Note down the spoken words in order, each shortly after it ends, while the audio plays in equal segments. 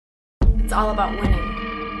It's all about winning.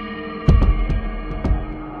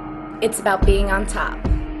 It's about being on top.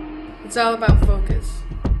 It's all about focus.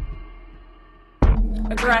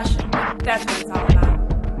 Aggression. That's what it's all about.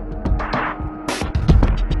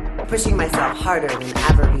 Pushing myself harder than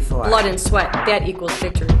ever before. Blood and sweat, that equals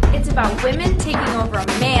victory. It's about women taking over a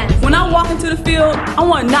man's. When I walk into the field, I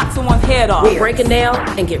want to knock someone's head off. Break a nail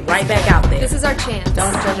and get right back out there. This is our chance.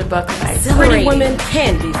 Don't judge a book by its Pretty women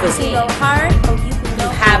can be You physical. can go hard or you can go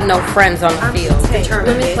Have no friends on the field.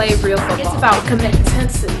 Women play real football. It's about commitment,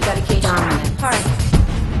 intensity, dedication, heart.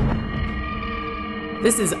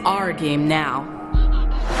 This is our game now.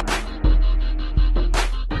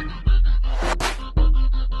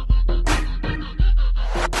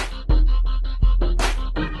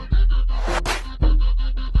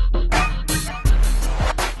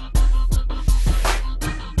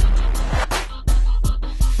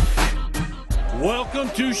 Welcome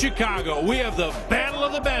to Chicago. We have the Battle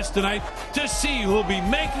of the Best tonight to see who will be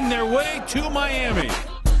making their way to Miami.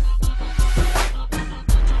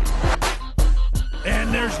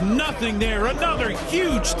 And there's nothing there. Another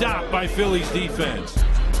huge stop by Philly's defense.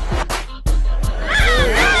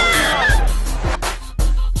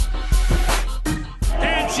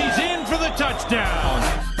 And she's in for the touchdown.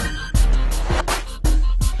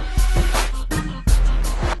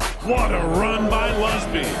 What a run by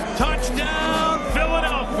Lusby. Touchdown,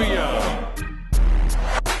 Philadelphia.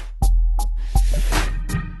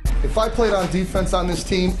 If I played on defense on this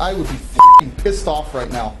team, I would be f***ing pissed off right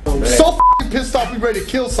now. So f***ing pissed off, we ready to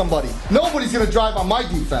kill somebody. Nobody's going to drive on my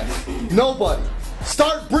defense. Nobody.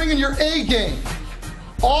 Start bringing your A game.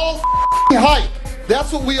 All f***ing hype.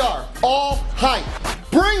 That's what we are. All hype.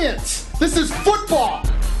 Bring it. This is football.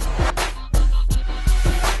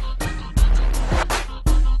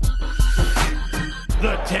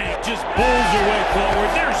 The tank just pulls her way forward.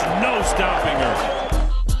 There's no stopping her.